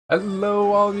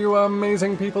Hello, all you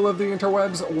amazing people of the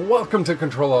interwebs. Welcome to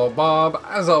Ctrl-Alt-Bob.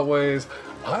 As always,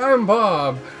 I'm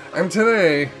Bob, and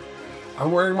today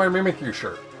I'm wearing my Mimikyu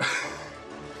shirt.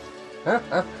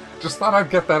 Just thought I'd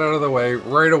get that out of the way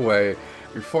right away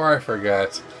before I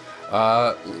forget.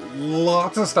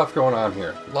 Lots of stuff going on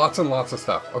here. Lots and lots of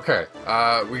stuff. Okay,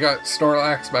 we got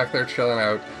Snorlax back there chilling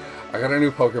out. I got a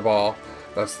new Pokeball.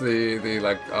 That's the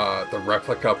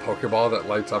replica Pokeball that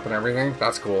lights up and everything.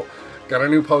 That's cool. Got a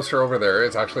new poster over there.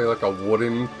 It's actually like a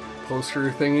wooden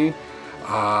poster thingy.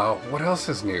 What else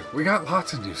is new? We got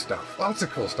lots of new stuff. Lots of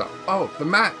cool stuff. Oh, the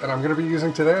mat that I'm going to be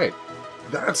using today.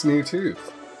 That's new too.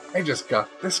 I just got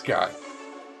this guy.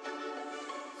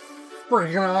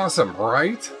 Freaking awesome,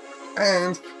 right?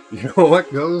 And you know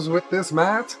what goes with this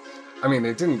mat? I mean,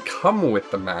 it didn't come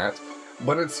with the mat,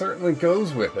 but it certainly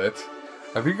goes with it.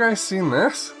 Have you guys seen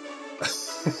this?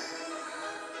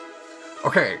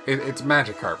 Okay, it's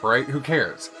Magikarp, right? Who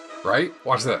cares, right?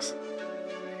 Watch this.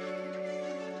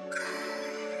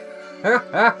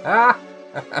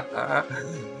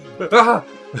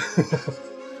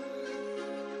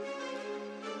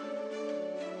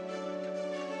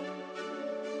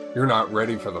 You're not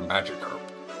ready for the Magikarp.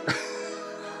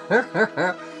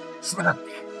 Smack.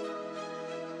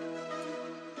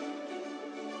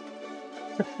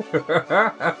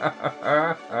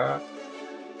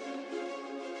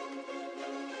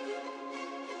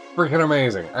 Freaking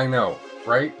amazing. I know,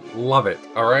 right? Love it.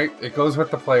 Alright? It goes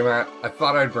with the playmat. I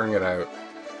thought I'd bring it out.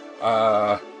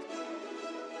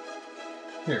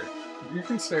 Here. You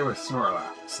can stay with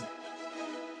Snorlax.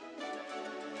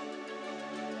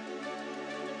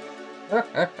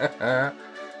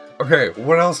 Okay,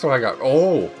 what else do I got?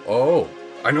 Oh,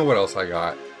 I know what else I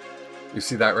got. You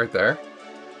see that right there?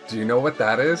 Do you know what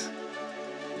that is?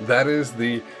 That is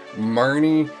the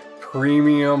Marnie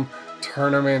Premium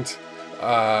Tournament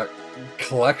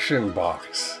collection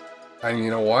box. And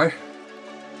you know what?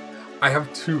 I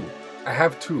have two. I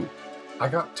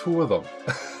got two of them.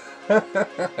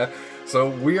 So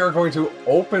we are going to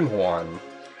open one,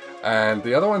 and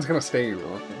the other one's going to stay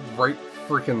right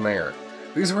freaking there.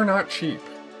 These were not cheap.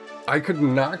 I could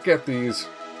not get these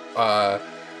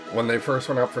when they first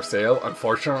went up for sale.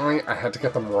 Unfortunately, I had to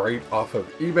get them right off of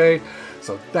eBay,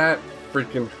 so that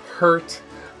freaking hurt,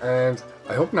 and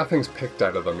I hope nothing's picked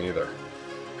out of them either.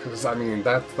 Because, I mean,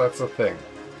 that's a thing.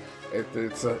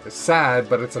 It's sad,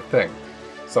 but it's a thing.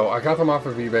 So I got them off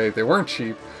of eBay. They weren't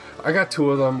cheap. I got two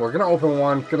of them. We're going to open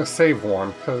one. Going to save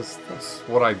one, because that's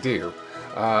what I do.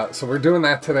 So we're doing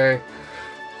that today.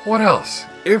 What else?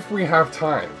 If we have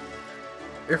time.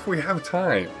 If we have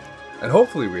time. And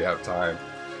hopefully we have time.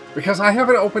 Because I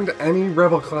haven't opened any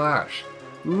Rebel Clash.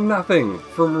 Nothing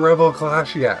from Rebel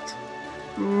Clash yet.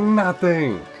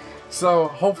 Nothing. So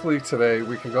hopefully today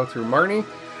we can go through Marnie,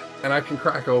 and I can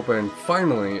crack open,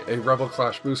 finally, a Rebel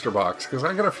Clash booster box, because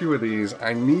I got a few of these.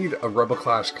 I need a Rebel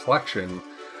Clash collection.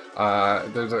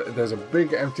 There's a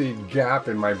big empty gap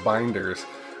in my binders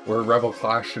where Rebel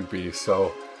Clash should be,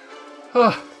 so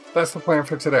that's the plan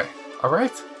for today.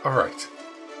 Alright? Alright.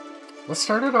 Let's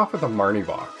start it off with a Marnie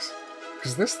box,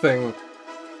 because this thing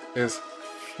is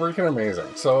freaking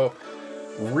amazing. So,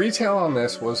 retail on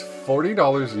this was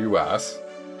 $40 US.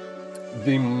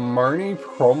 The Marnie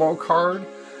promo card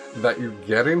that you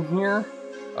get in here,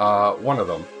 one of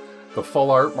them, the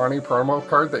full art Marnie promo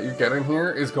card that you get in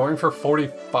here is going for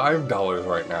 $45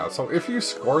 right now. So if you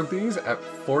scored these at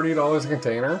 $40 a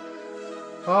container,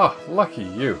 lucky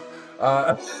you.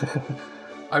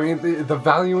 I mean, the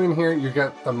value in here, you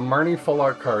get the Marnie full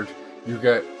art card, you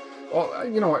get, well,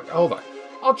 you know what, hold on.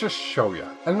 I'll just show you,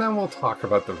 and then we'll talk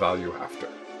about the value after.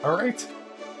 Alright?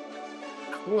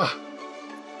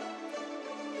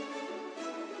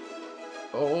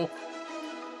 Oh.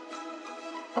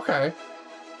 Okay.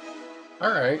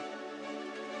 Alright.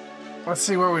 Let's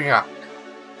see what we got.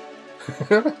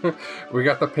 We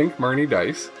got the pink Marnie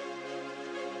dice.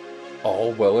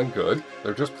 All well and good.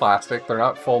 They're just plastic. They're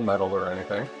not full metal or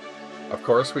anything. Of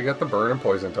course, we got the burn and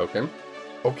poison token.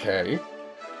 Okay.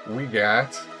 We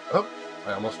got... Oh,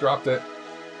 I almost dropped it.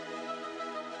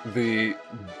 The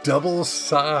double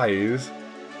size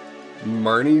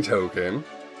Marnie token.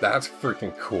 That's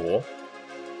freaking cool.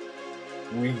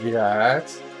 We got...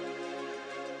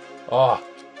 Oh,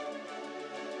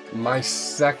 my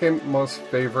second most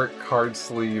favorite card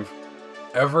sleeve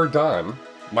ever done.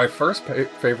 My first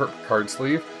favorite card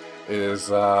sleeve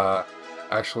is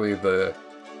actually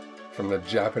from the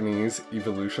Japanese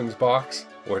Evolutions box,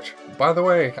 which, by the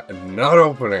way, I'm not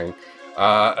opening.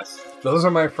 Those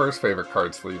are my first favorite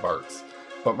card sleeve arts.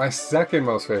 But my second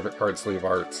most favorite card sleeve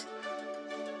arts,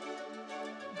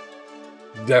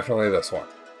 definitely this one.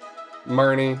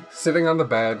 Marnie sitting on the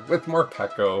bed with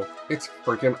Morpeko. It's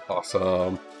freaking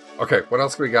awesome. Okay, what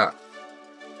else we got?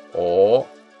 Oh,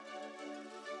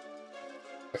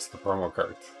 it's the promo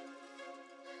card.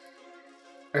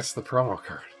 It's the promo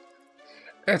card.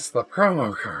 It's the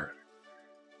promo card.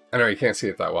 I know you can't see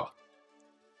it that well,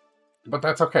 but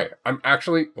that's okay. I'm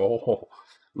actually,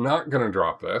 not going to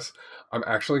drop this. I'm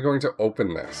actually going to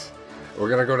open this. We're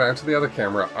going to go down to the other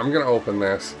camera. I'm going to open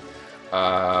this,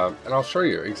 and I'll show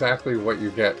you exactly what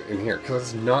you get in here,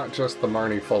 because it's not just the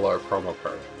Marnie full art promo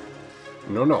card.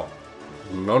 No.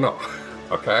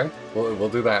 Okay? We'll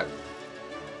do that.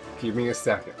 Give me a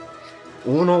second.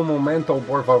 Uno momento,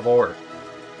 por favor.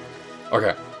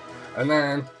 Okay. And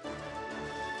then,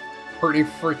 pretty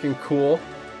freaking cool,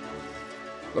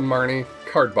 the Marnie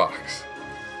card box.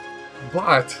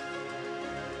 But,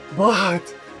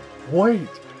 wait,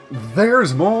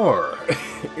 there's more.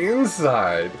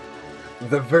 Inside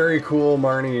the very cool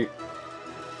Marnie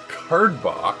card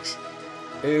box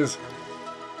is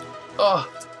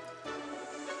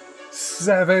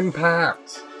 7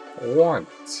 packs. 1,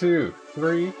 2,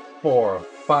 3, 4,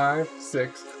 5,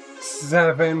 6,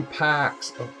 7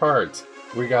 packs of cards.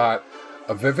 We got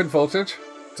a Vivid Voltage.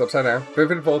 It's upside down.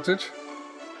 Vivid Voltage.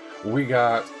 We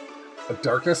got a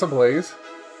Darkness Ablaze.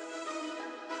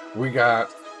 We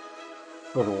got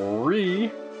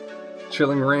 3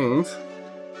 Chilling Rains.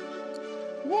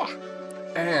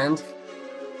 And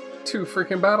 2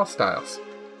 freaking Battle Styles.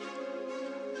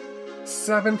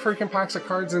 7 freaking packs of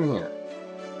cards in here.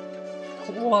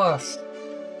 Plus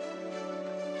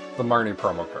the Marnie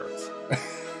promo cards.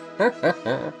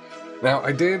 Now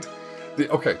I did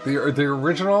the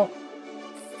original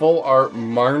full art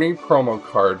Marnie promo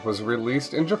card was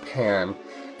released in Japan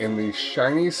in the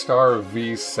Shiny Star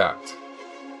V set.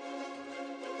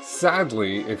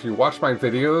 Sadly, if you watch my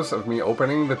videos of me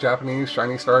opening the Japanese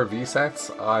Shiny Star V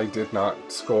sets, I did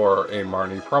not score a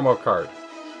Marnie promo card.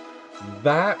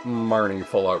 That Marnie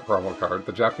full art promo card,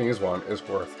 the Japanese one, is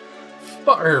worth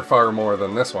far more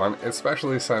than this one,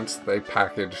 especially since they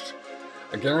packaged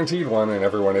a guaranteed one in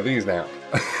every one of these now.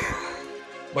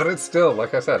 But it's still,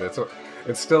 like I said,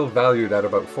 it's still valued at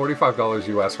about $45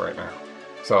 US right now.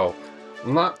 So,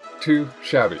 not too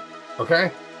shabby,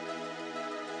 okay?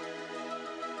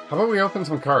 How about we open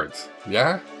some cards?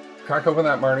 Yeah? Crack open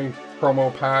that Marnie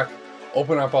promo pack,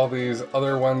 open up all these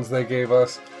other ones they gave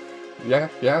us.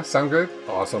 Yeah, sound good?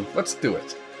 Awesome, let's do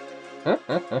it.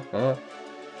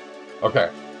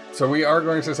 Okay, so we are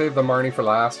going to save the Marnie for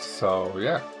last, so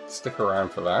yeah, stick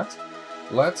around for that.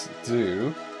 Let's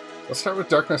start with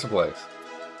Darkness Ablaze.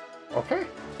 Okay,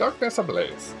 Darkness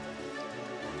Ablaze.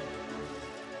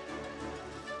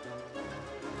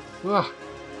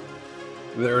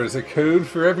 There is a code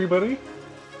for everybody.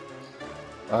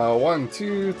 1,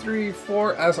 2, 3,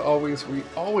 4. As always, we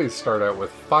always start out with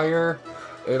fire.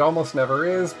 It almost never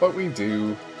is, but we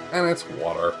do, and it's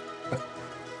water.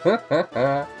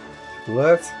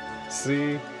 Let's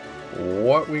see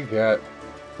what we get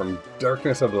from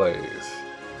Darkness Ablaze.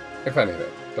 If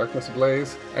anything. Darkness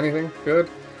Ablaze. Anything? Good?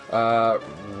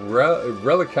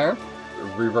 Relicant.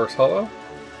 Reverse Hollow.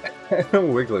 And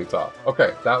Wigglytuff.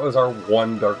 Okay, that was our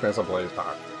one Darkness Ablaze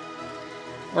pack.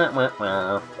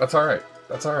 That's alright.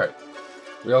 That's alright.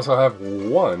 We also have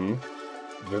one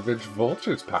Vivid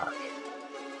Voltage pack.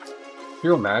 Can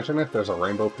you imagine if there's a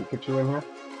Rainbow Pikachu in here?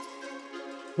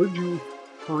 Could you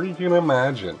freaking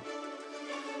imagine?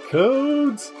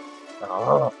 Codes!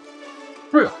 1,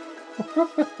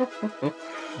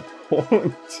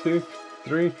 2,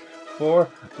 3, 4.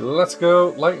 Let's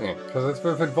go Lightning, because it's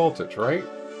Vivid Voltage, right?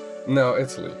 No,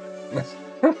 it's Leaf.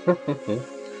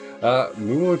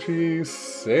 Mumochi,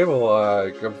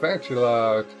 Sableye,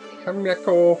 Gavantula,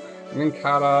 Kameko,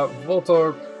 Ninkata,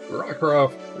 Voltorb,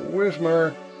 Rockruff,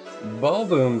 Wishmer.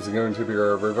 Baldoom's going to be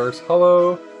our Reverse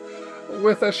Hollow,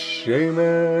 with a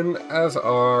Shaman as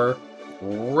our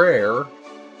rare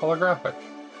holographic.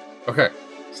 Okay,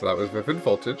 so that was Vivid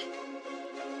Voltage.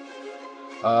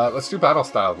 Let's do Battle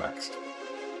Styles next.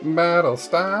 Battle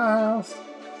Styles.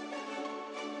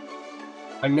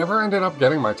 I never ended up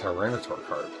getting my Tyranitar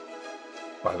card,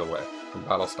 by the way, from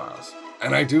Battle Styles.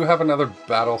 And I do have another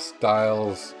Battle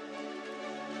Styles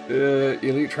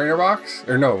Elite Trainer box?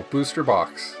 Or no, Booster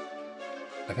box.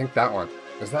 I think that one.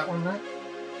 Is that one right?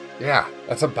 Yeah,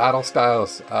 that's a Battle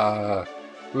Styles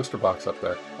booster box up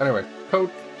there. Anyway, code.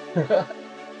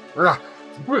 1,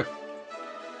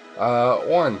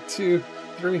 2,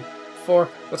 3, 4.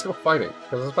 Let's go fighting,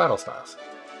 because it's Battle Styles.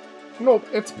 Nope,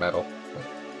 it's metal.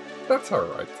 That's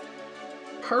alright.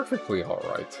 Perfectly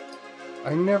alright.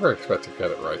 I never expect to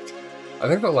get it right. I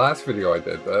think the last video I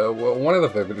did, one of the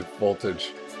Vivid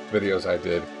Voltage videos I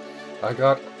did, I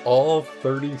got all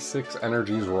 36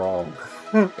 energies wrong.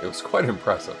 It was quite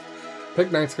impressive.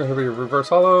 Pig Knight's going to be a reverse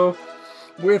holo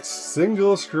with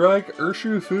single strike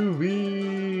Urshifu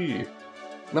V.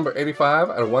 Number 85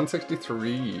 out of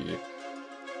 163.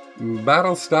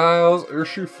 Battle Styles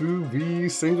Urshifu V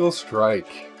single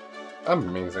strike.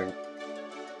 Amazing.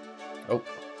 Oh,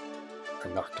 I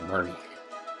knocked Marnie.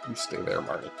 You stay there,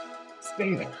 Marnie.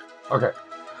 Stay there. Okay,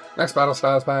 next Battle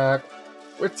Styles pack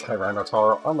with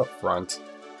Tyranitar on the front.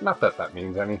 Not that that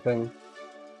means anything.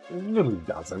 It really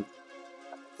doesn't.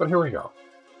 But here we go.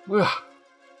 Ugh.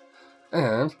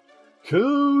 And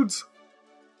codes.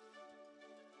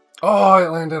 Oh, it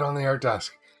landed on the art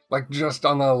desk. Like just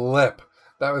on the lip.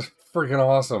 That was freaking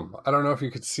awesome. I don't know if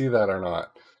you could see that or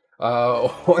not.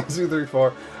 1, 2, 3,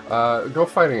 4. Go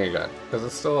fighting again, because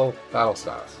it's still Battle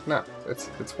Styles. No, it's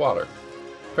water.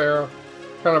 Pharaoh,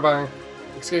 Carnivine,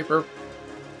 Escaper,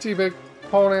 T-Big,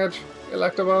 Honedge,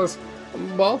 Electabuzz,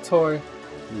 Baltoy,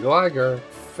 Gligar,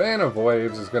 Fan of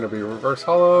Waves is going to be reverse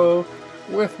holo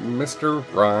with Mr.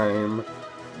 Rhyme.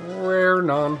 Rare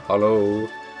non-holo.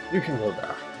 You can go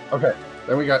back. Okay,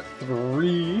 then we got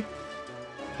three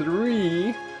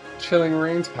Chilling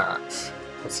Reigns packs.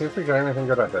 Let's see if we got anything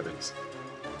good out of these.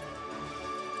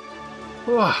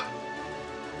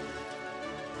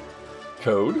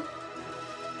 Code.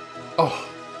 Oh,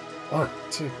 1,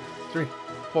 2, 3,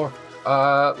 4.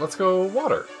 Let's go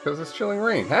water, because it's Chilling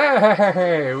Rain.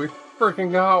 Hey, we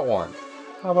freaking got one.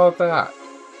 How about that?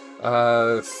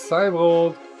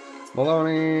 Cybold,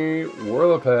 Maloney,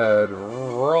 Whirlipede,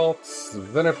 Ralts,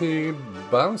 Venipede,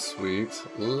 Bounsweet,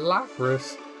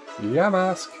 Lapras,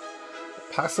 Yamask,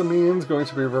 Passamine's going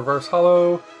to be reverse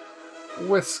holo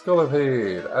with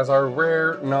Scolipede as our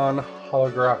rare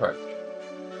non-holographic.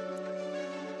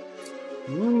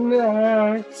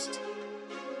 Next!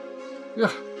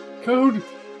 Yeah, code!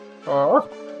 1,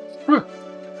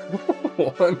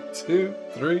 2,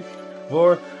 3,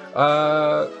 4.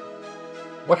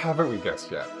 What haven't we guessed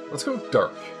yet? Let's go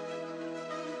dark.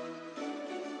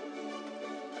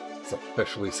 It's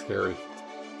officially scary.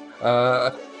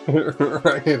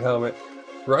 Ragged Helmet,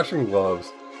 Brushing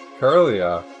Gloves,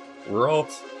 Curlia,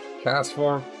 Ralts,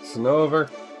 Castform, Snover,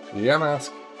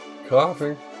 Yamask,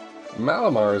 Coughing.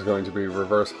 Malamar is going to be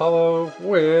reverse holo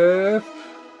with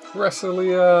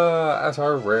Cresselia as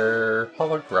our rare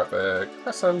holographic.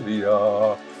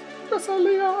 Cresselia,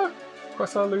 Cresselia,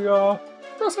 Cresselia,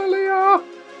 Cresselia.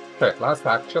 Okay, last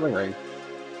pack, Chilling Reign.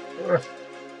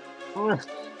 Come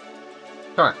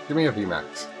on, give me a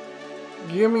VMAX.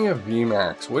 Give me a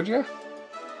VMAX, would you?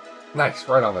 Nice,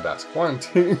 right on the desk. 1,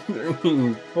 2,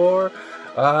 3, 4.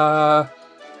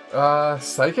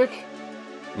 Psychic?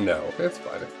 No, it's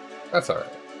fine. That's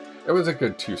alright. It was a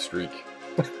good 2 streak.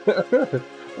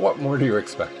 What more do you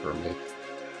expect from me?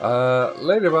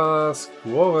 Ladybus,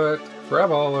 Quovet,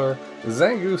 Crabballer,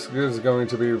 Zangoose is going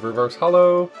to be reverse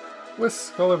holo with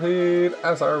Scolipede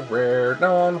as our rare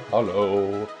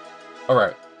non-holo.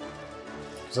 Alright.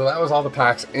 So that was all the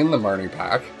packs in the Marnie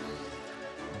pack.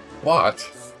 But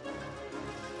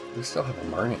we still have a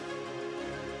Marnie.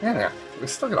 Yeah, we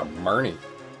still got a Marnie.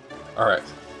 Alright.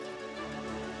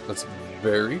 Let's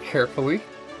very carefully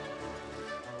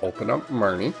open up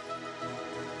Marnie.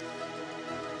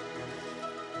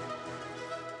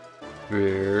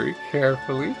 Very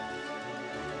carefully.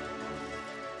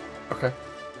 Okay.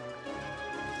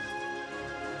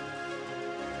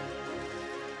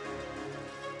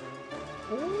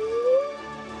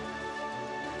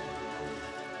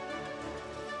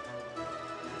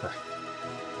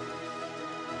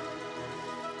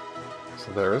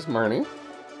 So there is Marnie.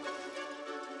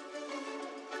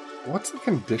 What's the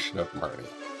condition of Marnie?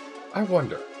 I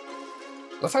wonder.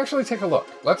 Let's actually take a look.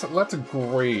 Let's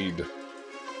grade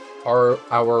our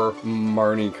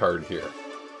Marnie card here.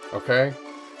 Okay?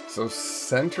 So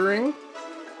centering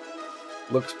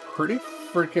looks pretty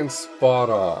freaking spot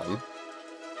on.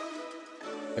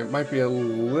 It might be a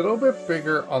little bit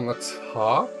bigger on the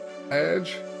top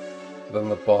edge than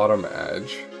the bottom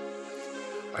edge.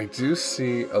 I do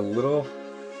see a little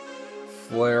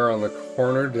flare on the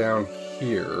corner down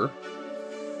here.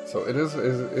 So it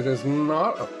is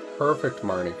not a perfect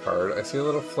Marnie card. I see a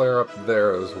little flare up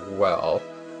there as well.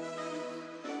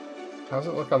 How's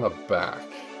it look on the back?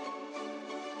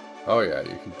 Oh yeah,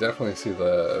 you can definitely see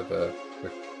the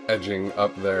edging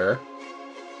up there.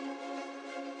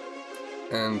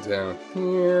 And down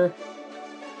here.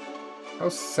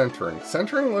 How's centering?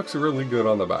 Centering looks really good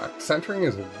on the back. Centering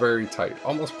is very tight,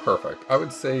 almost perfect. I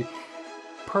would say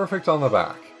perfect on the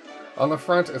back. On the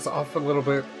front, it's off a little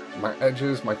bit. My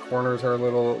edges, my corners are a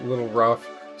little rough.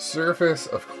 Surface,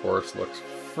 of course, looks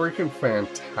freaking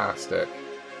fantastic.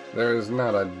 There is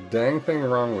not a dang thing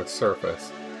wrong with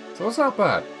surface. So it's not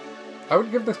bad. I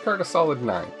would give this card a solid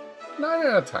 9. 9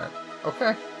 out of 10.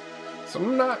 Okay? So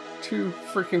not too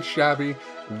freaking shabby.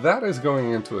 That is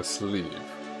going into a sleeve.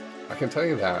 I can tell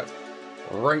you that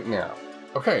right now.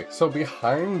 Okay, so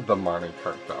behind the Marnie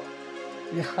card though.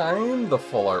 Behind the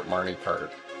full art Marnie card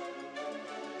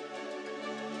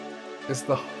is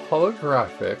the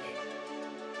holographic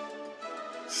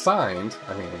signed,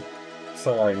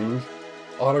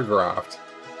 autographed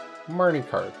Marnie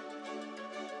card.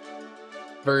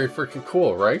 Very freaking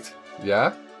cool, right?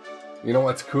 Yeah? You know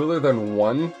what's cooler than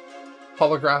one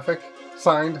holographic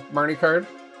signed Marnie card?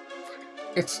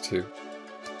 It's 2.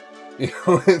 You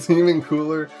know it's even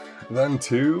cooler than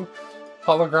 2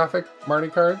 holographic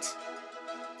Marnie cards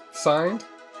signed?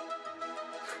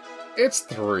 It's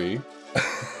 3.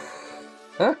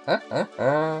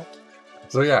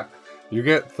 So yeah, you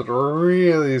get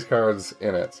 3 of these cards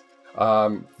in it.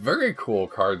 Very cool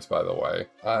cards, by the way.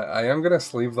 I am gonna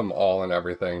sleeve them all and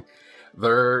everything.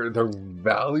 Their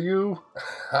value,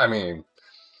 I mean,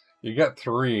 you get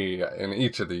 3 in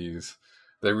each of these.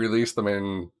 They release them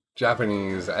in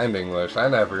Japanese and English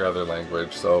and every other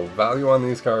language, so value on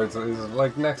these cards is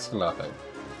like next to nothing.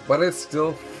 But it's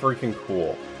still freaking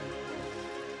cool.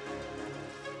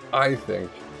 I think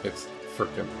it's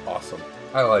freaking awesome.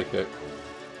 I like it.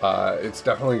 It's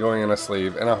definitely going in a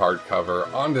sleeve, in a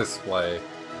hardcover, on display.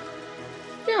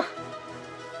 Yeah.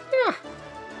 Yeah.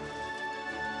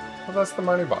 Well, that's the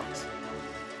Marnie box.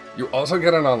 You also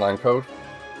get an online code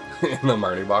in the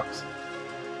Marnie box.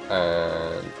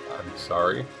 And I'm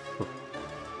sorry.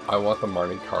 I want the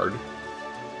Marnie card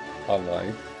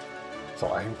online. So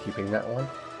I am keeping that one.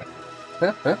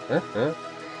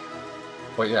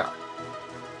 But yeah.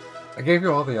 I gave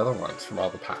you all the other ones from all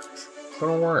the packs. So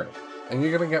don't worry. And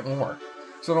you're gonna get more.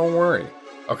 So don't worry.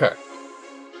 Okay.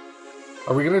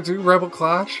 Are we gonna do Rebel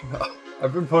Clash?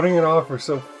 I've been putting it off for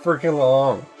so freaking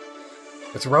long.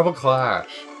 It's Rebel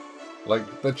Clash.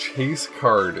 Like the chase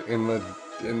card in the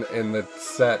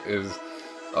set is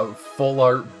a full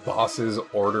art boss's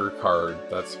order card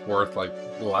that's worth like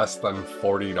less than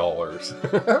 $40.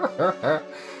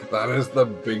 That is the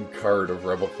big card of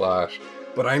Rebel Clash.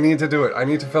 But I need to do it. I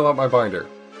need to fill out my binder.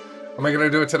 Am I gonna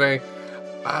do it today?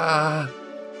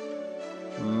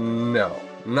 No,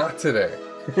 not today.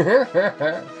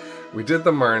 We did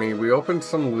the Marnie, we opened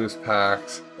some loose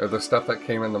packs, or the stuff that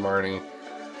came in the Marnie.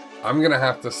 I'm gonna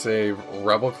have to save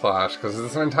Rebel Clash, because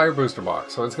it's an entire booster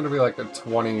box, so it's gonna be like a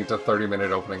 20 to 30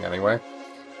 minute opening anyway.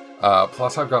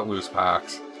 Plus I've got loose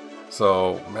packs,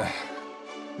 so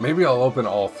maybe I'll open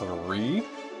all 3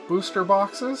 booster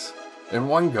boxes in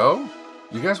one go?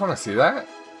 You guys want to see that?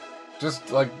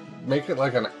 Just like make it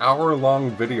like an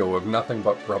hour-long video of nothing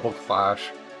but Rebel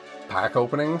Clash pack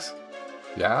openings?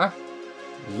 Yeah?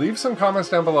 Leave some comments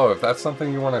down below if that's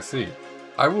something you want to see.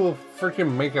 I will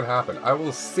freaking make it happen. I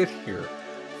will sit here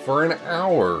for an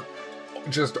hour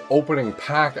just opening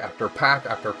pack after pack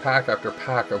after pack after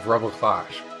pack of Rebel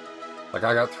Clash. Like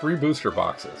I got 3 booster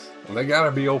boxes and they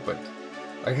gotta be opened.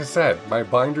 Like I said, my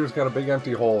binder's got a big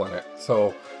empty hole in it.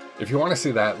 So if you want to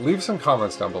see that, leave some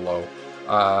comments down below.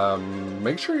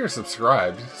 Make sure you're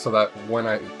subscribed so that when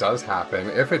it does happen,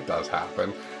 if it does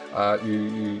happen,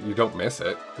 you don't miss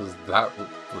it, because that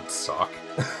would suck.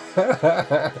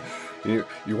 You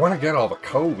want to get all the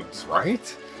codes,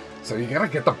 right? So you gotta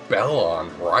get the bell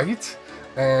on, right?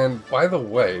 And by the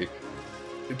way,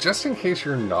 just in case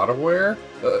you're not aware,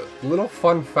 a little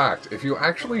fun fact, if you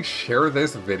actually share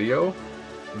this video,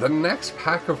 the next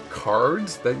pack of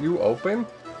cards that you open,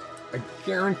 I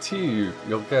guarantee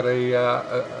you'll get a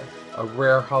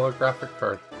rare holographic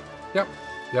card. Yep,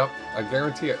 I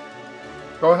guarantee it.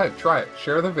 Go ahead, try it.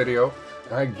 Share the video,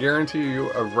 and I guarantee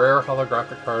you a rare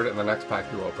holographic card in the next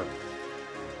pack you open.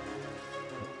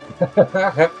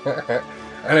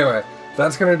 Anyway,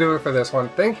 that's going to do it for this one.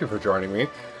 Thank you for joining me.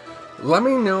 Let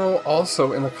me know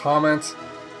also in the comments,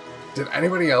 did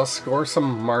anybody else score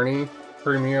some Marnie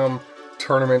Premium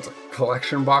Tournament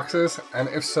collection boxes? And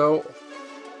if so,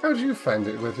 how'd you find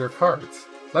it with your cards?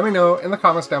 Let me know in the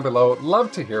comments down below.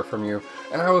 Love to hear from you,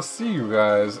 and I will see you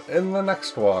guys in the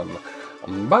next one.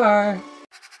 Bye!